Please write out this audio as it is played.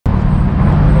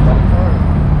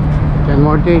10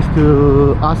 more days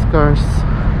to Oscars.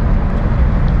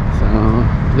 So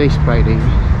today's Friday.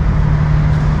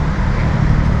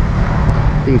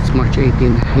 I think it's March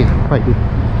 18. Yeah, Friday,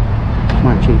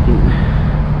 March 18.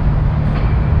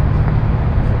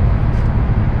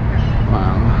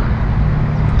 Wow.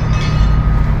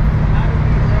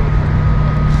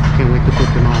 Can't wait to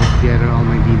put them all together, all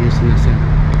my videos in the set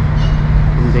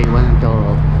from day 1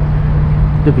 until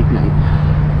the big night.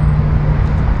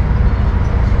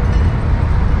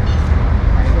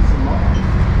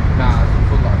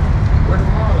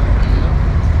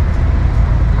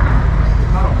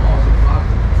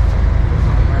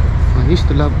 I used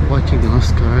to love watching the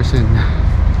Oscars and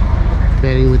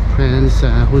betting with friends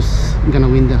who's gonna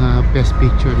win the best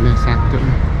picture and best actor,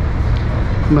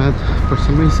 but for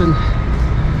some reason a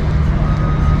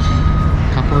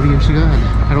couple of years ago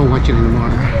I don't watch it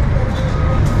anymore.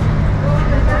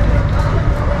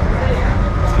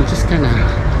 It just kinda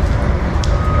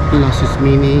lost its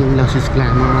meaning, lost its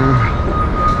glamour.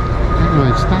 I don't know,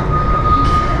 it's not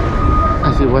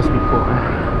as it was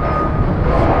before.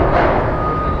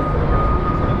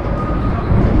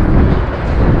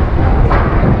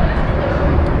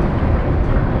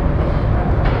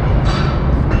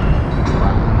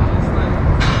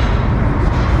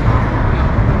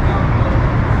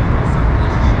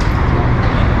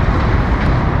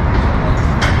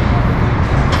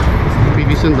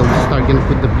 Soon they'll start gonna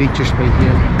put the bleachers right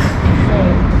here.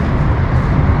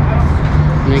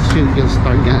 Next year you're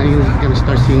gonna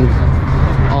start seeing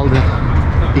all the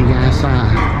big ass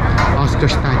Oscar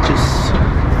statues.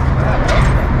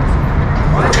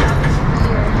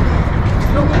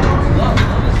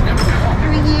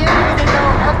 Every year they go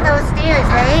up those stairs,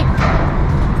 right?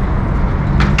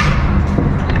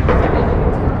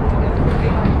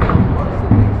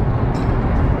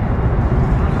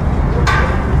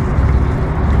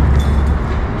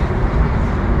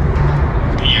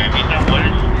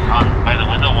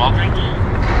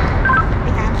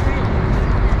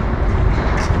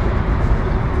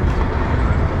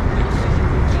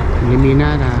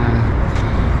 Limina,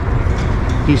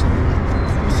 he's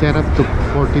set up to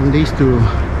 14 days to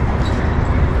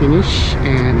finish,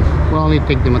 and will only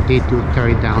take them a day to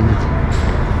carry down.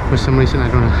 For some reason, I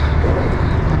don't know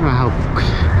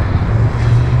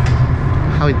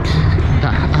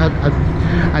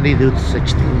how they do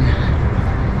such thing.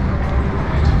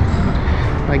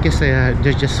 I guess they're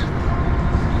just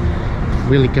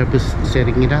really careful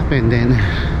setting it up and then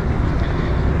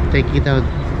take it out.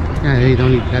 You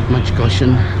don't need that much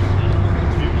caution.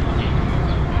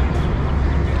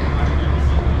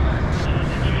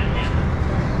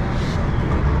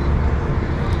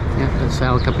 Yeah, that's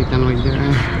El Capitan right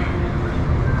there.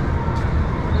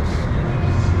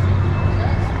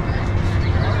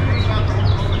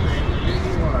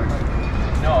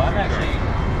 No, I'm actually...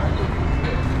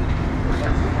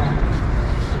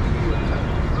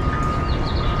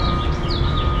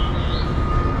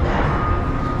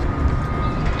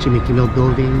 Jimmy Kimmel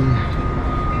building.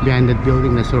 Behind that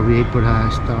building, that's where we wait for the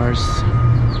stars.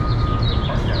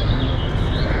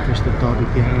 There's the Dolby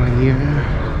Theater right here.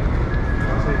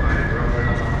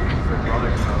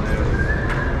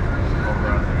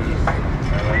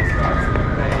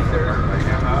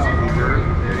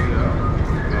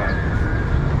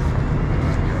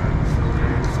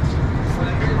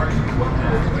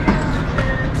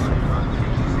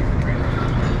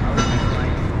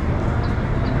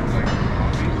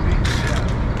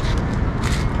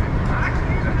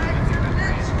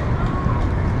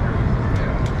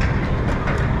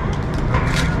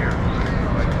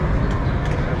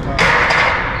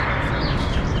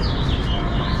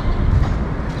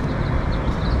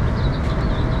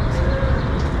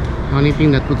 Only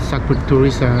thing that would suck for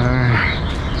tourists are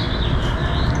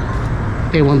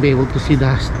they won't be able to see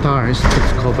the stars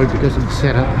that's covered because of the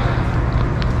setup.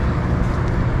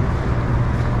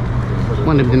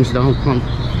 One of them is the Hong Kong.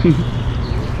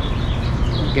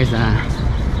 Guys,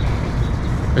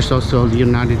 there's also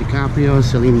Leonardo DiCaprio,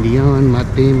 Celine Dion,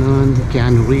 Matt Damon,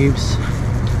 Keanu Reeves,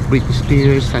 Britney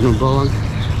Spears, Sandra Bullock.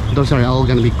 Those are all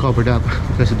gonna be covered up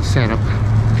because of the setup.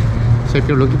 So if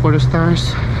you're looking for the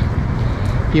stars,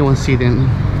 you won't see them.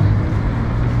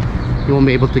 You won't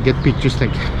be able to get pictures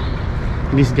like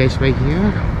these guys right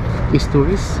here, these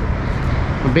tourists.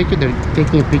 I bet you they're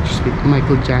taking pictures with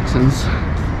Michael Jackson's.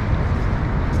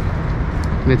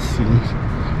 Let's see.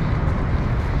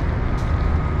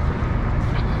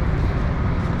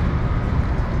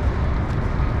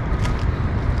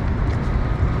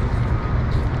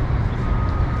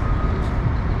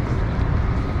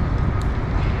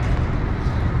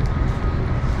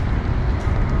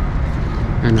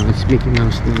 I know it's Mickey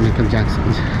Mouse and Michael Jackson.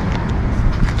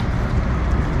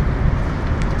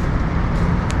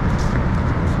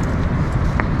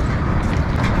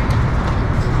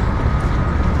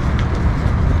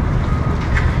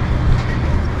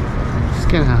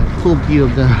 Kind of full view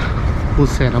of the whole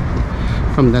setup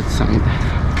from that side.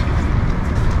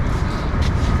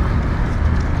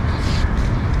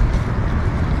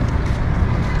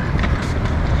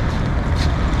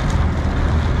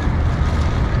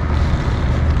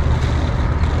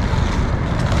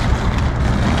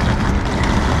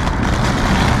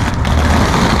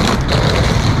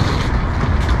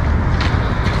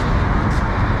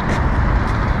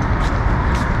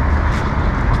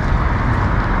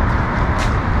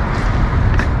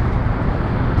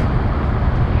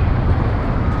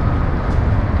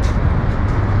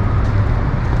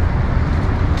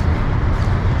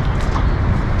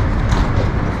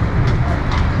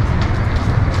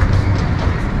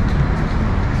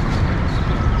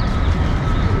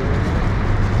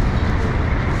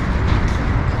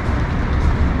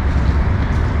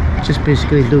 Just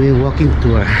basically doing a walking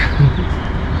tour.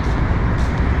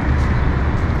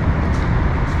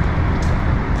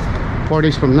 4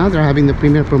 days from now, they're having the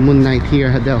premiere for Moon Knight here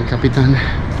at El Capitan.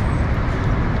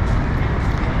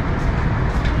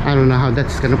 I don't know how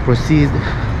that's gonna proceed.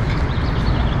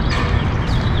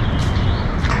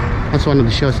 That's one of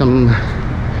the shows I'm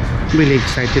really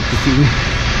excited to see.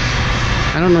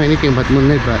 I don't know anything about Moon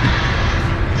Knight, but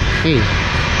hey,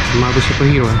 it's a Marvel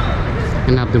superhero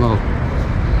and love them all.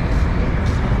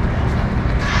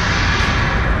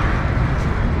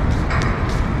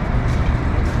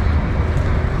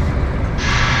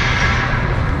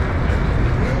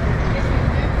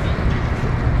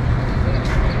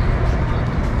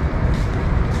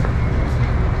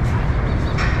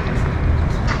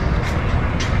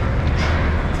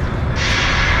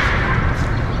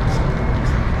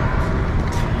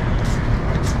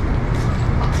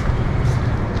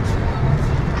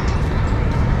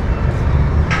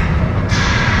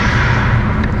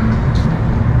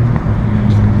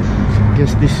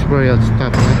 Guess this is where I'll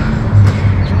stop.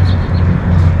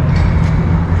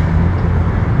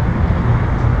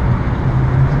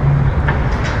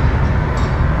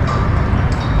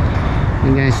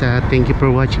 And guys, thank you for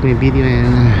watching my video,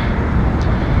 and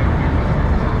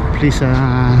please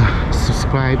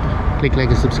subscribe, click like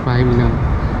and subscribe, you know,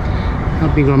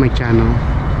 help me grow my channel.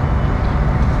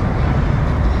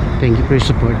 Thank you for your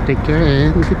support. Take care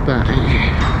and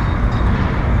goodbye.